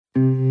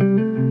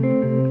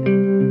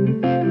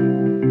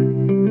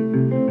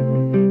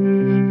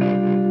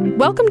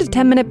Welcome to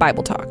 10-Minute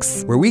Bible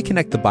Talks, where we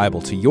connect the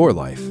Bible to your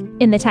life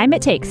in the time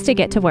it takes to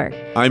get to work.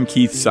 I'm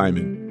Keith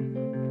Simon.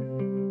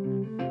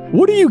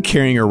 What are you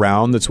carrying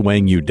around that's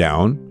weighing you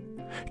down?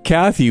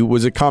 Kathy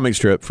was a comic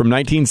strip from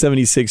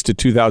 1976 to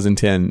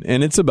 2010,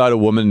 and it's about a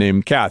woman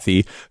named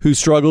Kathy who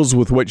struggles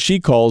with what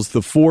she calls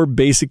the 4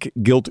 basic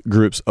guilt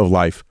groups of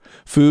life: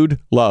 food,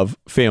 love,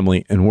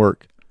 family, and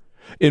work.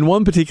 In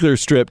one particular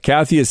strip,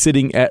 Kathy is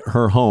sitting at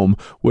her home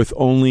with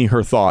only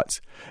her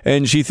thoughts,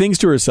 and she thinks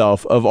to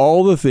herself of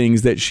all the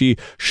things that she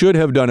should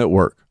have done at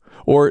work,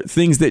 or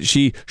things that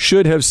she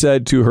should have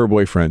said to her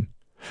boyfriend,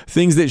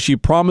 things that she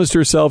promised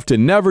herself to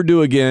never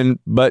do again,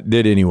 but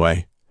did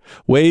anyway,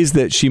 ways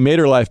that she made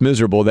her life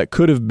miserable that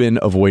could have been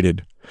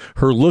avoided.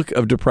 Her look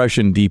of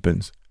depression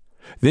deepens.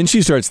 Then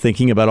she starts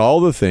thinking about all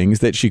the things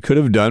that she could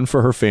have done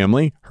for her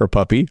family, her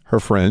puppy, her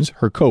friends,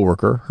 her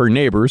coworker, her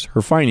neighbors,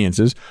 her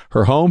finances,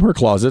 her home, her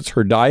closets,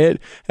 her diet,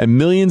 and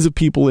millions of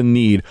people in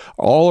need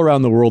all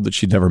around the world that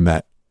she'd never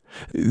met.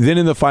 Then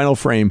in the final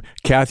frame,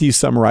 Kathy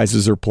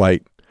summarizes her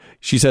plight.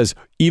 She says,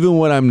 "Even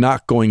when I'm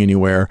not going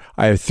anywhere,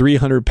 I have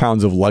 300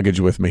 pounds of luggage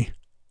with me."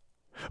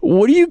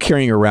 What are you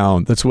carrying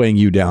around that's weighing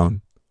you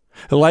down?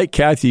 Like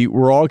Kathy,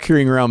 we're all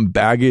carrying around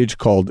baggage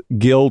called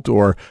guilt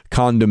or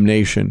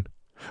condemnation.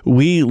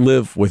 We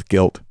live with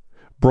guilt,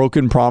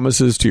 broken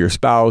promises to your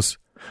spouse,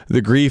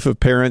 the grief of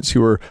parents who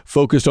were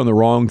focused on the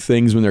wrong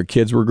things when their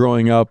kids were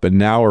growing up and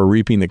now are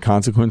reaping the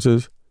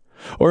consequences.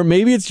 Or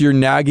maybe it's your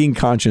nagging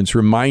conscience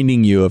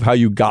reminding you of how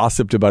you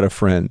gossiped about a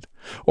friend,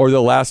 or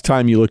the last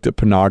time you looked at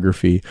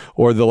pornography,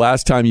 or the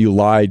last time you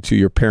lied to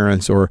your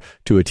parents or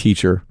to a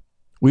teacher.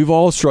 We've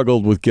all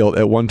struggled with guilt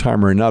at one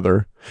time or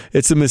another.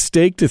 It's a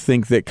mistake to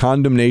think that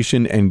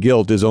condemnation and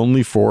guilt is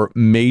only for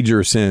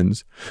major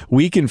sins.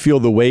 We can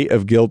feel the weight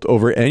of guilt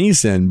over any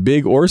sin,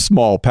 big or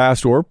small,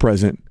 past or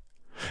present.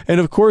 And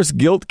of course,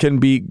 guilt can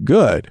be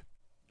good.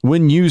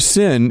 When you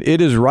sin,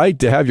 it is right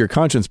to have your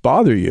conscience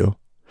bother you.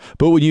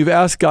 But when you've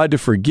asked God to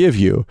forgive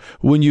you,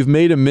 when you've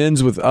made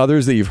amends with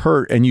others that you've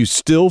hurt and you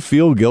still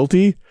feel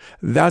guilty,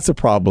 that's a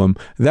problem.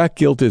 That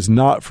guilt is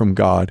not from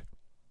God.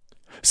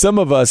 Some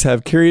of us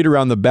have carried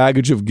around the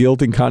baggage of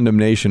guilt and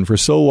condemnation for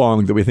so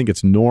long that we think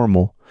it's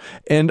normal.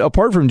 And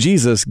apart from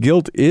Jesus,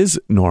 guilt is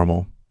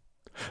normal.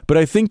 But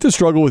I think the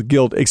struggle with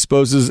guilt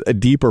exposes a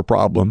deeper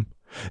problem.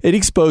 It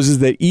exposes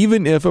that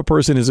even if a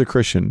person is a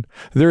Christian,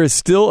 there is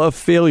still a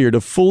failure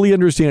to fully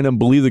understand and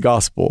believe the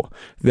gospel,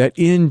 that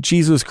in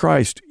Jesus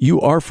Christ,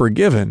 you are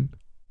forgiven.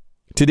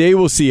 Today,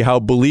 we'll see how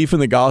belief in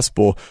the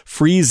gospel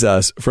frees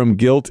us from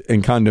guilt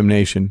and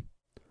condemnation.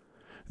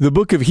 The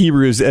book of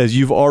Hebrews, as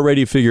you've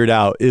already figured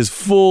out, is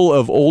full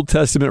of Old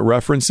Testament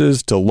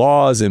references to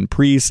laws and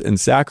priests and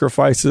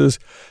sacrifices.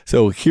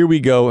 So here we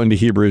go into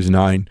Hebrews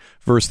 9,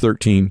 verse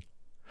 13.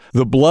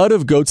 "The blood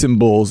of goats and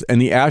bulls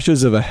and the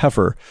ashes of a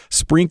heifer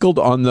sprinkled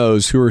on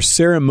those who are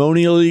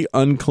ceremonially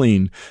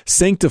unclean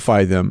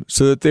sanctify them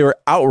so that they are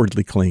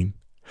outwardly clean.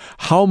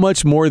 How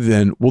much more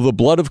then will the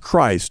blood of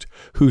Christ,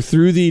 who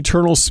through the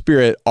eternal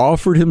Spirit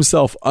offered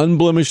himself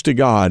unblemished to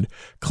God,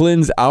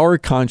 cleanse our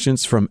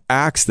conscience from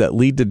acts that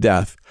lead to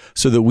death,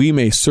 so that we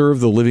may serve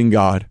the living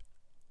God?"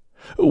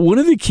 One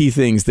of the key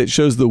things that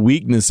shows the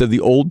weakness of the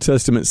Old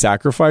Testament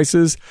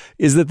sacrifices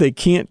is that they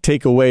can't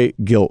take away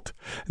guilt.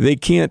 They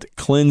can't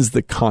cleanse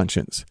the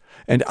conscience.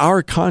 And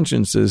our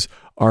consciences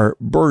are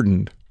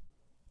burdened.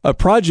 A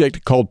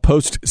project called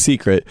Post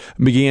Secret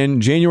began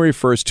January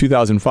 1st,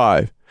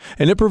 2005.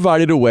 And it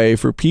provided a way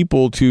for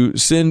people to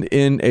send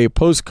in a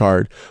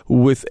postcard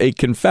with a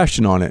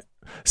confession on it,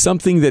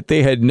 something that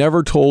they had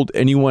never told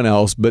anyone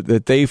else, but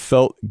that they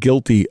felt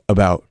guilty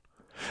about.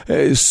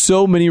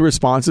 So many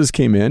responses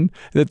came in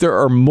that there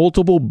are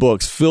multiple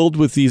books filled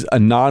with these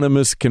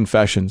anonymous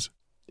confessions.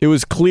 It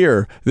was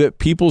clear that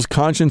people's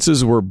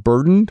consciences were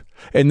burdened,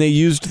 and they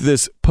used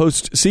this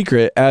Post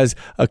Secret as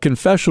a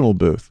confessional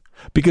booth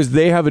because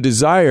they have a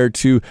desire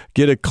to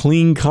get a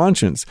clean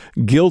conscience.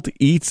 Guilt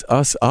eats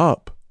us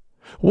up.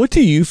 What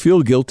do you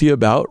feel guilty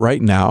about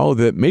right now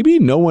that maybe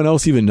no one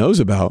else even knows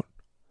about?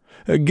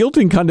 Guilt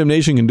and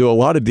condemnation can do a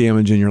lot of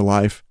damage in your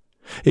life.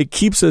 It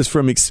keeps us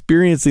from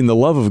experiencing the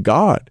love of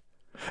God.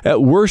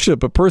 At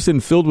worship, a person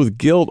filled with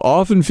guilt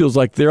often feels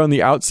like they're on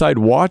the outside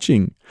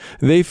watching.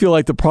 They feel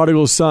like the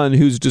prodigal son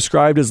who's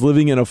described as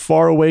living in a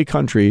faraway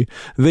country.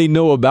 They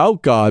know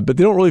about God, but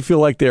they don't really feel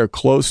like they are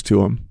close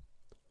to him.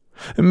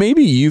 And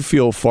maybe you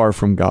feel far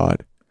from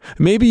God.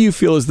 Maybe you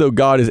feel as though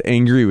God is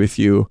angry with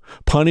you,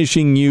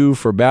 punishing you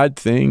for bad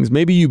things.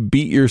 Maybe you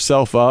beat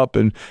yourself up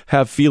and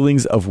have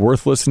feelings of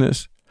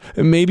worthlessness.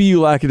 And maybe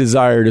you lack a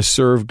desire to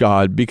serve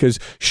God because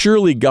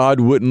surely God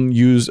wouldn't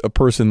use a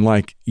person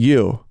like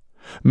you.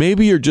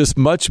 Maybe you're just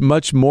much,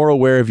 much more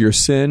aware of your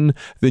sin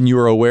than you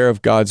are aware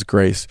of God's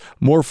grace,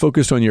 more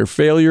focused on your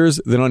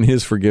failures than on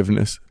his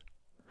forgiveness.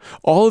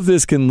 All of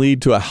this can lead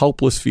to a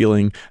helpless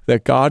feeling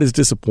that God is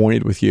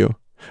disappointed with you,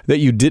 that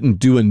you didn't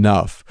do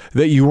enough,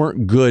 that you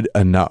weren't good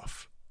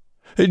enough.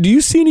 Do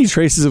you see any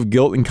traces of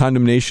guilt and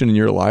condemnation in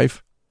your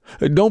life?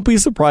 Don't be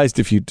surprised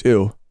if you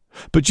do.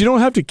 But you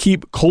don't have to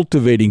keep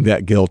cultivating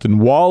that guilt and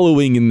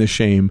wallowing in the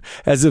shame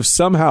as if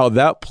somehow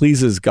that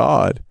pleases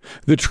God.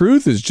 The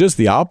truth is just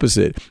the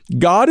opposite.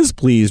 God is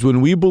pleased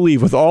when we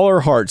believe with all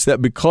our hearts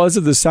that because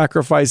of the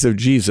sacrifice of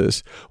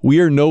Jesus, we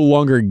are no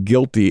longer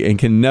guilty and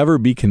can never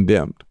be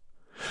condemned.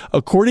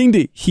 According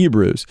to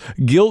Hebrews,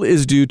 guilt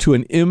is due to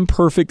an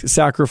imperfect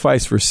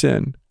sacrifice for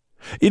sin.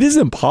 It is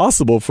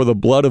impossible for the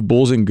blood of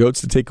bulls and goats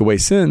to take away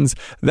sins.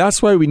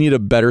 That's why we need a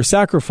better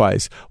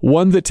sacrifice,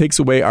 one that takes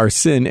away our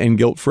sin and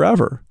guilt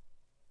forever.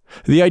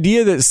 The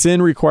idea that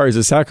sin requires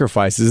a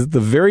sacrifice is at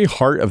the very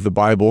heart of the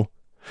Bible.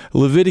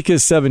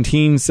 Leviticus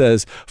 17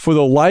 says, "For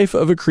the life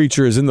of a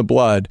creature is in the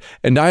blood,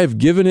 and I have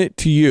given it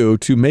to you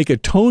to make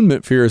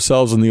atonement for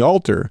yourselves on the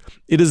altar.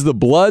 It is the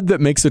blood that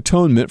makes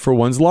atonement for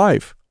one's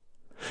life."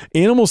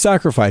 Animal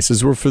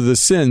sacrifices were for the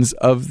sins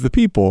of the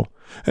people.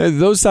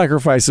 Those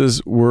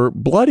sacrifices were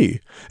bloody.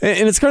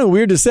 And it's kind of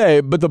weird to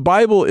say, but the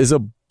Bible is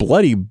a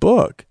bloody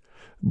book.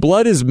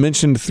 Blood is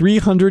mentioned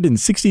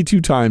 362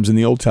 times in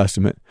the Old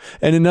Testament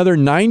and another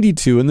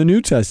 92 in the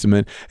New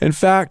Testament. In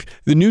fact,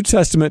 the New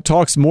Testament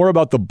talks more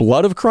about the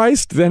blood of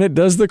Christ than it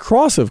does the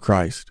cross of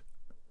Christ.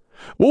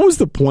 What was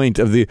the point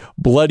of the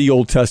bloody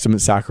Old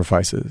Testament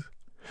sacrifices?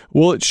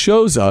 Well, it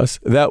shows us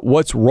that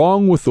what's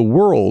wrong with the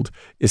world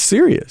is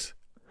serious.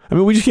 I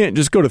mean, we just can't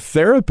just go to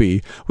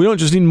therapy. We don't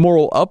just need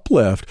moral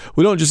uplift.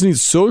 We don't just need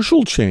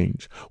social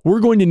change. We're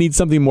going to need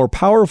something more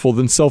powerful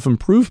than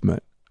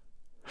self-improvement.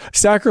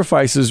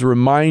 Sacrifices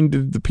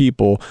reminded the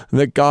people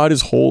that God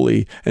is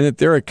holy and that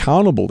they're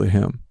accountable to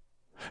him.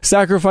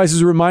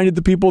 Sacrifices reminded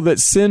the people that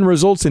sin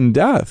results in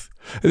death.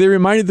 They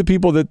reminded the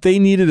people that they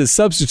needed a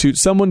substitute,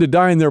 someone to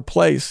die in their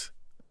place.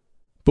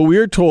 But we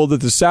are told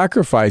that the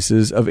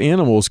sacrifices of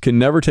animals can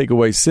never take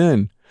away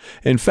sin.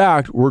 In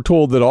fact, we're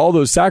told that all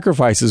those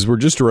sacrifices were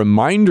just a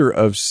reminder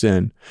of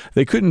sin.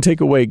 They couldn't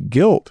take away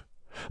guilt.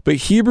 But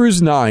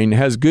Hebrews 9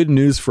 has good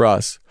news for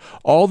us.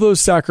 All those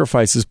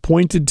sacrifices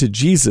pointed to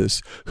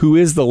Jesus, who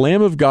is the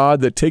Lamb of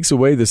God that takes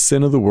away the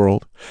sin of the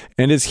world.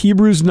 And as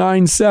Hebrews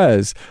 9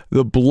 says,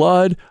 the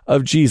blood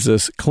of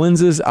Jesus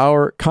cleanses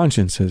our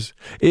consciences.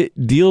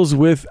 It deals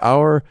with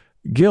our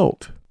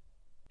guilt.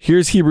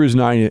 Here's Hebrews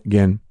 9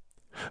 again.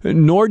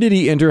 "Nor did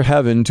he enter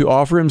heaven to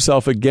offer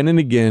himself again and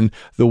again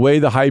the way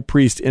the high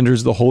priest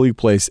enters the holy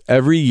place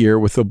every year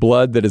with the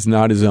blood that is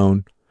not his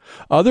own.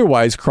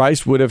 Otherwise,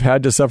 Christ would have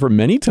had to suffer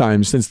many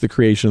times since the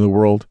creation of the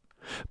world.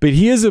 But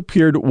he has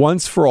appeared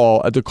once for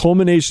all at the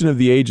culmination of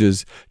the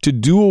ages to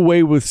do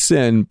away with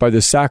sin by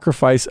the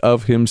sacrifice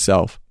of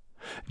himself.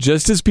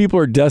 Just as people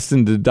are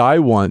destined to die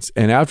once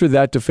and after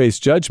that to face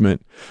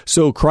judgment,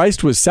 so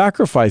Christ was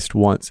sacrificed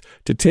once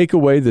to take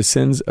away the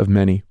sins of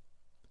many."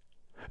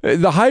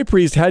 The high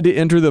priest had to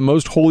enter the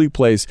most holy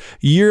place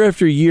year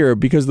after year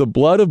because the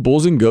blood of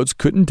bulls and goats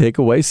couldn't take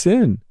away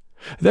sin.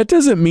 That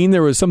doesn't mean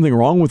there was something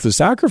wrong with the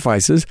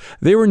sacrifices.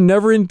 They were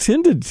never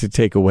intended to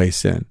take away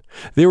sin.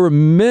 They were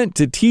meant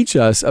to teach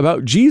us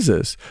about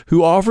Jesus,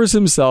 who offers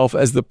himself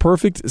as the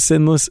perfect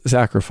sinless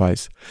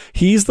sacrifice.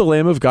 He's the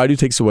Lamb of God who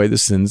takes away the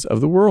sins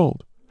of the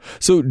world.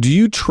 So do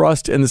you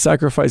trust in the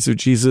sacrifice of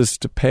Jesus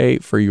to pay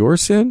for your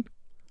sin?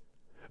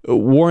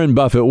 Warren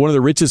Buffett, one of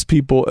the richest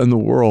people in the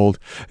world,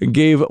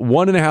 gave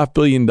 $1.5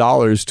 billion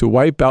to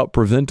wipe out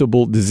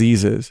preventable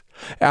diseases.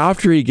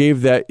 After he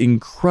gave that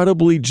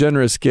incredibly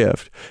generous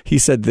gift, he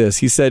said this.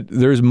 He said,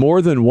 "There's more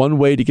than one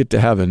way to get to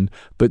heaven,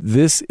 but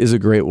this is a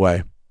great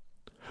way."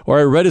 Or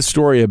I read a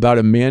story about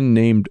a man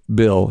named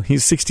Bill.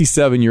 He's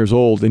 67 years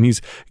old, and he's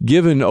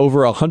given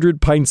over 100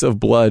 pints of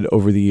blood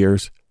over the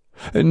years.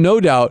 And no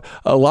doubt,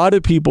 a lot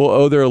of people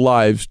owe their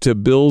lives to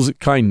Bill's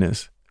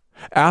kindness.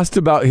 Asked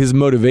about his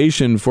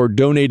motivation for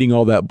donating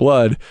all that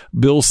blood,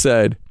 Bill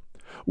said,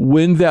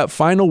 "When that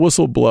final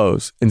whistle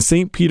blows and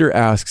St. Peter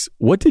asks,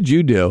 'What did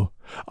you do?'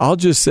 I'll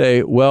just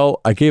say, 'Well,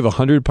 I gave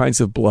 100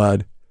 pints of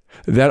blood.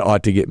 That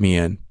ought to get me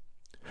in.'"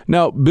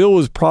 Now, Bill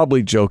was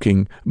probably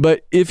joking,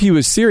 but if he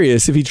was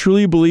serious, if he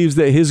truly believes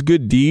that his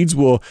good deeds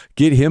will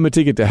get him a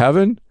ticket to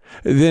heaven,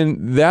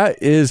 then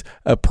that is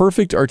a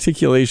perfect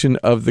articulation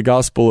of the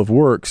gospel of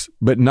works,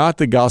 but not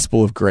the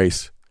gospel of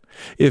grace.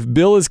 If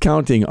Bill is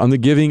counting on the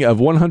giving of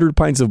 100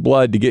 pints of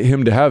blood to get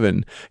him to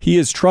heaven, he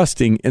is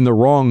trusting in the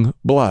wrong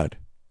blood.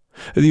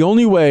 The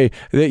only way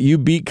that you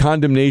beat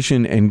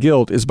condemnation and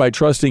guilt is by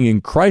trusting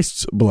in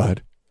Christ's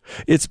blood.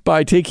 It's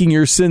by taking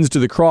your sins to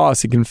the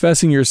cross and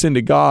confessing your sin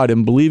to God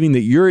and believing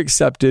that you're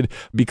accepted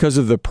because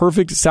of the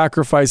perfect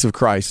sacrifice of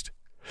Christ.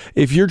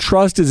 If your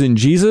trust is in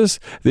Jesus,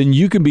 then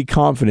you can be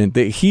confident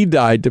that he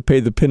died to pay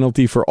the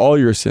penalty for all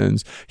your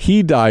sins.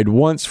 He died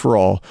once for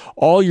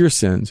all your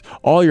sins,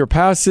 all your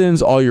past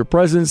sins, all your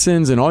present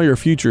sins, and all your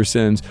future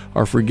sins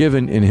are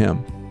forgiven in him.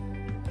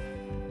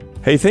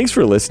 Hey, thanks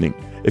for listening.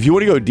 If you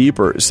want to go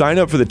deeper, sign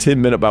up for the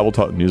 10-Minute Bible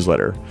Talk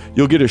newsletter.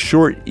 You'll get a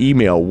short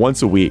email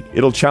once a week.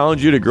 It'll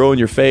challenge you to grow in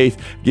your faith,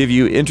 give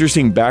you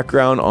interesting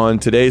background on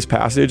today's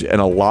passage, and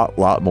a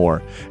lot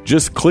more.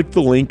 Just click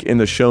the link in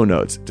the show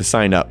notes to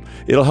sign up.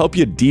 It'll help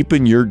you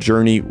deepen your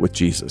journey with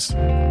Jesus.